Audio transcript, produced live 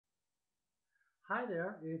Hi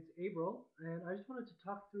there, it's Abrol, and I just wanted to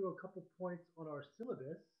talk through a couple points on our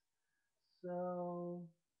syllabus. So,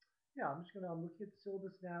 yeah, I'm looking at the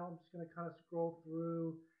syllabus now. I'm just gonna kind of scroll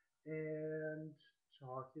through and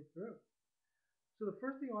talk it through. So the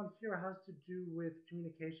first thing on here has to do with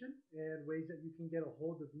communication and ways that you can get a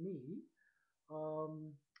hold of me.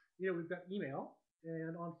 Um, we've got email,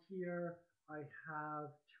 and on here I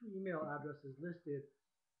have two email addresses listed.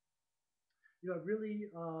 It really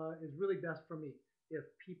is really best for me if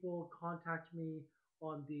people contact me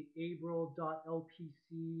on the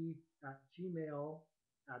abrol.lpc@gmail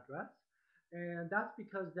address. And that's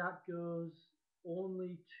because that goes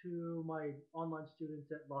only to my online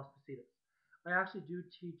students at Las Positas. I actually do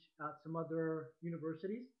teach at some other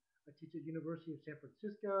universities. I teach at University of San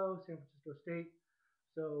Francisco, San Francisco State.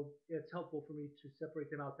 So it's helpful for me to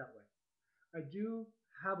separate them out that way. I do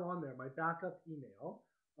have on there my backup email.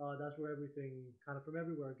 That's where everything kind of from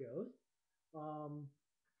everywhere goes. Um,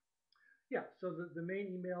 yeah, so the main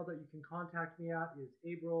email that you can contact me at is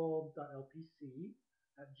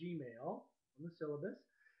abrol.lpc@gmail on the syllabus.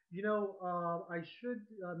 I should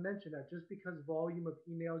mention that just because volume of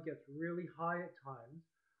email gets really high at times,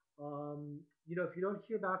 if you don't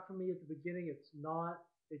hear back from me at the beginning, it's not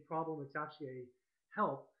a problem. It's actually a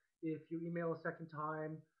help if you email a second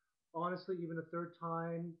time, honestly, even a third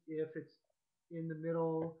time, if it's in the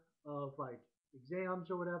middle of like exams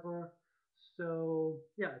or whatever. So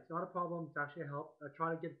yeah, it's not a problem. It's actually a help. I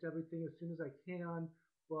try to get to everything as soon as I can,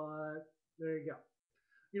 but there you go.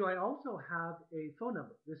 I also have a phone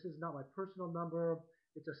number. This is not my personal number.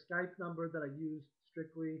 It's a Skype number that I use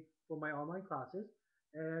strictly for my online classes,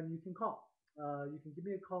 and you can call. You can give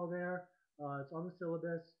me a call there. It's on the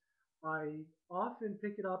syllabus. I often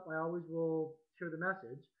pick it up. I always will hear the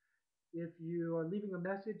message. If you are leaving a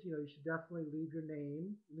message, you should definitely leave your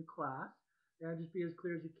name in the class and just be as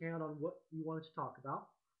clear as you can on what you wanted to talk about.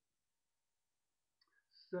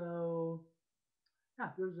 So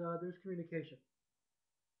yeah, there's communication.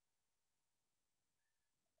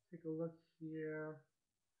 Take a look here.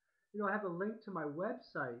 I have a link to my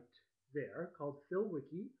website there called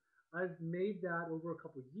PhilWiki. I've made that over a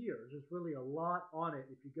couple of years. There's really a lot on it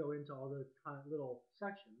if you go into all the kind of little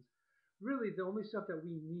sections. Really, the only stuff that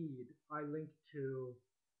we need, I link to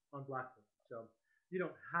on Blackboard. So you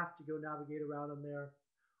don't have to go navigate around on there.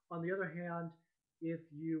 On the other hand, if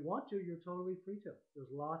you want to, you're totally free to.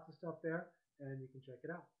 There's lots of stuff there, and you can check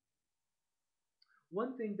it out.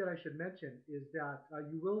 One thing that I should mention is that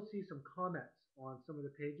you will see some comments on some of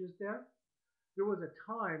the pages there. There was a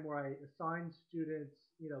time where I assigned students,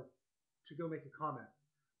 to go make a comment.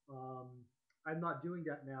 Um, I'm not doing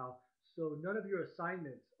that now, so none of your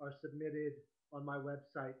assignments are submitted on my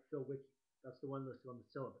website, PhilWiki. That's the one listed on the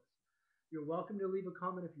syllabus. You're welcome to leave a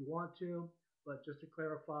comment if you want to, but just to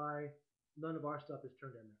clarify, none of our stuff is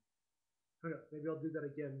turned in there. Who knows? Maybe I'll do that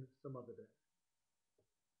again some other day.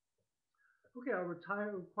 Okay, our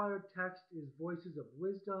required text is Voices of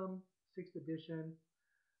Wisdom, 6th edition.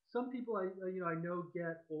 Some people I know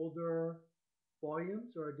get older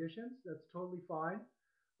volumes or editions. That's totally fine.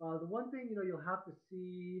 The one thing you'll have to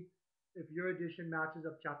see if your edition matches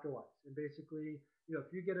up chapter wise. And basically,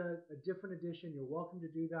 if you get a different edition, you're welcome to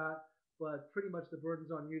do that. But pretty much the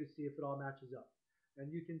burden's on you to see if it all matches up.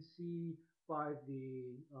 And you can see by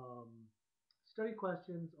the study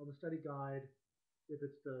questions on the study guide if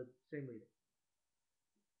it's the same reading.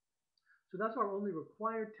 So that's our only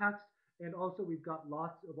required text. And also we've got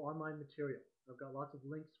lots of online material. I've got lots of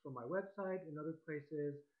links from my website and other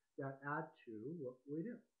places that add to what we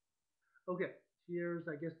do. Okay, here's,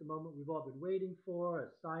 I guess, the moment we've all been waiting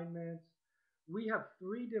for, assignments. We have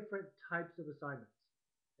three different types of assignments.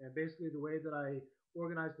 And basically the way that I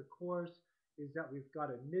organize the course is that we've got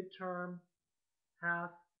a midterm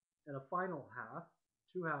half and a final half,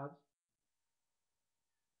 two halves.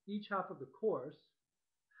 Each half of the course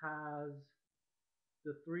has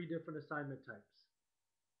the three different assignment types.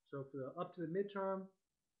 So for up to the midterm,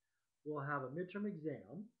 we'll have a midterm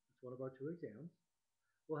exam. It's one of our two exams.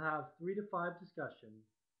 We'll have 3 to 5 discussion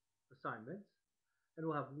assignments, and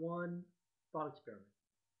we'll have one thought experiment.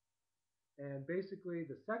 And basically,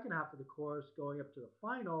 the second half of the course, going up to the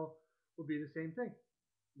final, will be the same thing.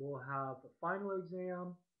 We'll have a final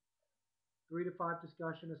exam, 3 to 5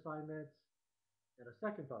 discussion assignments, and a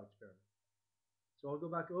second thought experiment. So I'll go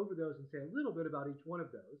back over those and say a little bit about each one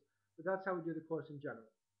of those, but that's how we do the course in general.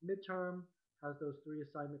 Midterm has those 3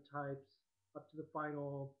 assignment types, up to the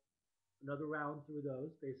final, another round through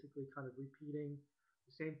those, basically kind of repeating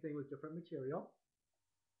the same thing with different material.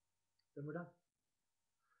 Then we're done.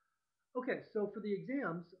 Okay, so for the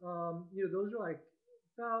exams, those are like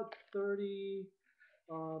about 30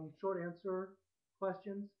 short answer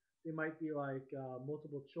questions. They might be like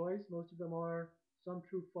multiple choice. Most of them are some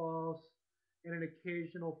true, false, and an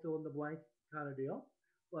occasional fill in the blank kind of deal.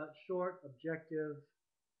 But short, objective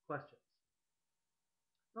questions.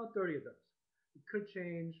 About 30 of those. It could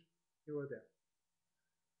change here or there.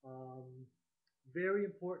 Um, Very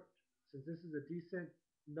important, since this is a decent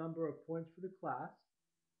number of points for the class,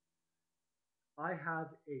 I have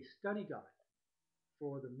a study guide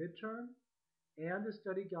for the midterm and a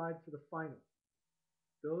study guide for the final.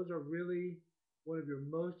 Those are really one of your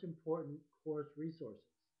most important course resources.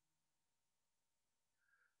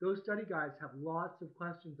 Those study guides have lots of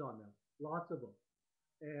questions on them, lots of them,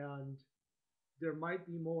 and there might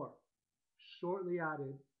be more shortly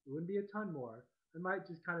added. It wouldn't be a ton more. I might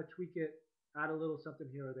just kind of tweak it, add a little something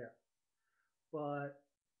here or there. But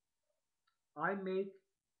I make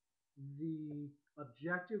the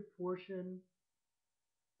objective portion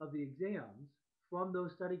of the exams from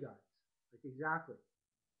those study guides, like exactly.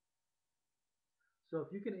 So if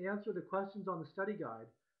you can answer the questions on the study guide,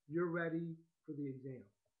 you're ready for the exam.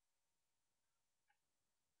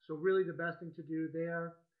 So really the best thing to do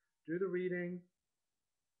there, do the reading,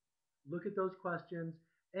 look at those questions,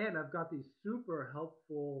 and I've got these super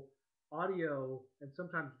helpful audio and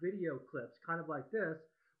sometimes video clips, kind of like this,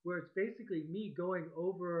 where it's basically me going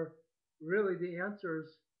over really the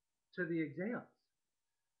answers to the exams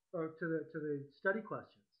or to the study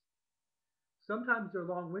questions. Sometimes they're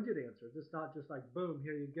long-winded answers. It's not just like, boom,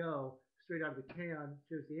 here you go, straight out of the can,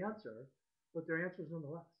 here's the answer, but they're answers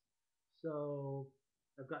nonetheless. So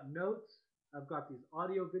I've got notes, I've got these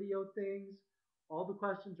audio video things, all the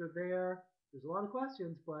questions are there. There's a lot of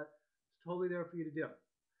questions, but it's totally there for you to do.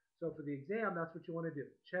 So for the exam, that's what you want to do.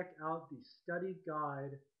 Check out the study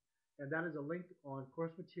guide, and that is a link on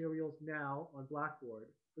course materials now on Blackboard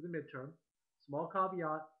for the midterm. Small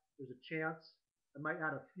caveat, there's a chance I might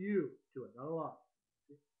add a few to it, not a lot,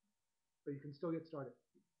 but you can still get started.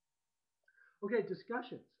 Okay,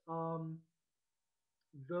 discussions.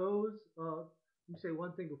 Those, let me say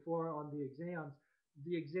one thing before on the exams.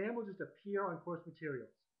 The exam will just appear on course materials.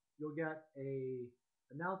 You'll get a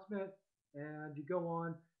announcement and you go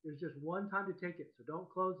on. There's just one time to take it, so don't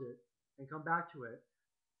close it and come back to it.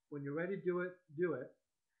 When you're ready to do it, do it.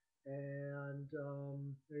 And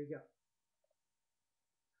there you go.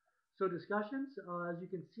 So discussions, as you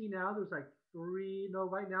can see now, there's like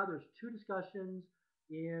right now there's 2 discussions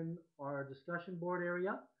in our discussion board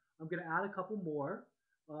area. I'm going to add a couple more.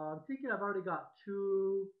 I'm thinking I've already got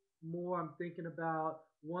 2 more I'm thinking about.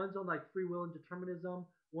 One's on like free will and determinism.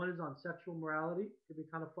 One is on sexual morality. Could be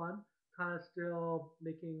kind of fun. Kind of still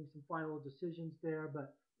making some final decisions there,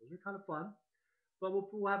 but those are kind of fun. But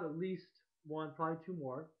we'll have at least 1, probably 2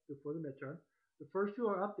 more before the midterm. The first 2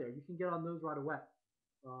 are up there. You can get on those right away.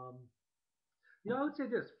 I would say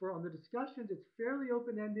this, for on the discussions, it's fairly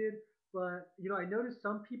open-ended, but, I noticed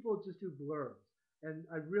some people just do blurbs. And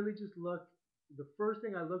I really just the first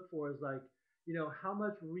thing I look for is like, how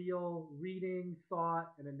much real reading,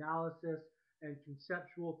 thought, and analysis and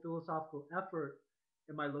conceptual philosophical effort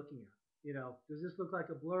am I looking at? Does this look like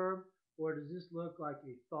a blurb, or does this look like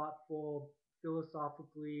a thoughtful,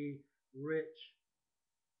 philosophically rich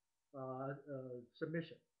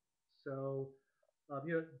submission? So,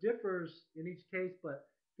 it differs in each case, but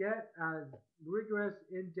get as rigorous,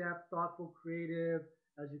 in-depth, thoughtful, creative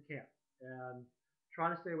as you can. And try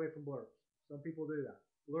to stay away from blurbs. Some people do that.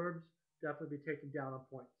 Blurbs definitely be taken down on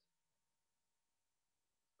points.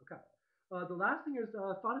 Okay. The last thing is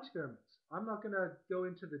thought experiments. I'm not going to go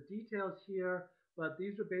into the details here, but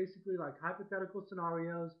these are basically like hypothetical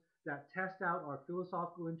scenarios that test out our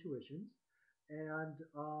philosophical intuitions and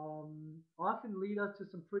often lead us to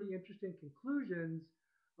some pretty interesting conclusions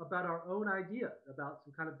about our own ideas, about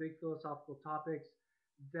some kind of big philosophical topics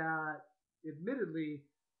that admittedly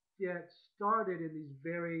get started in these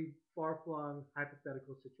very far-flung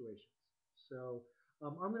hypothetical situations. So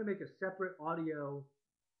I'm going to make a separate audio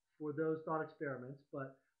for those thought experiments,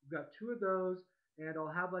 but we've got 2 of those, and I'll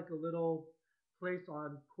have like a little place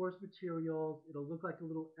on course materials. It'll look like a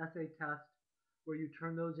little essay test where you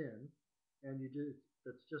turn those in, and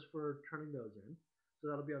that's just for turning those in. So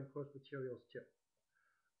that'll be on course materials too.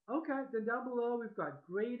 Okay, then down below we've got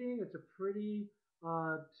grading. It's a pretty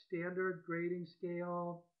standard grading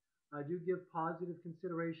scale. I do give positive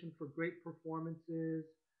consideration for great performances,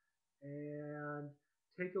 and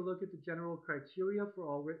take a look at the general criteria for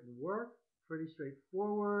all written work. Pretty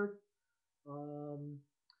straightforward.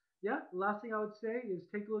 Yeah, the last thing I would say is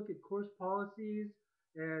take a look at course policies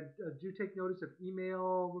and do take notice of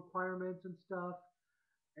email requirements and stuff.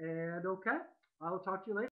 And okay, I'll talk to you later.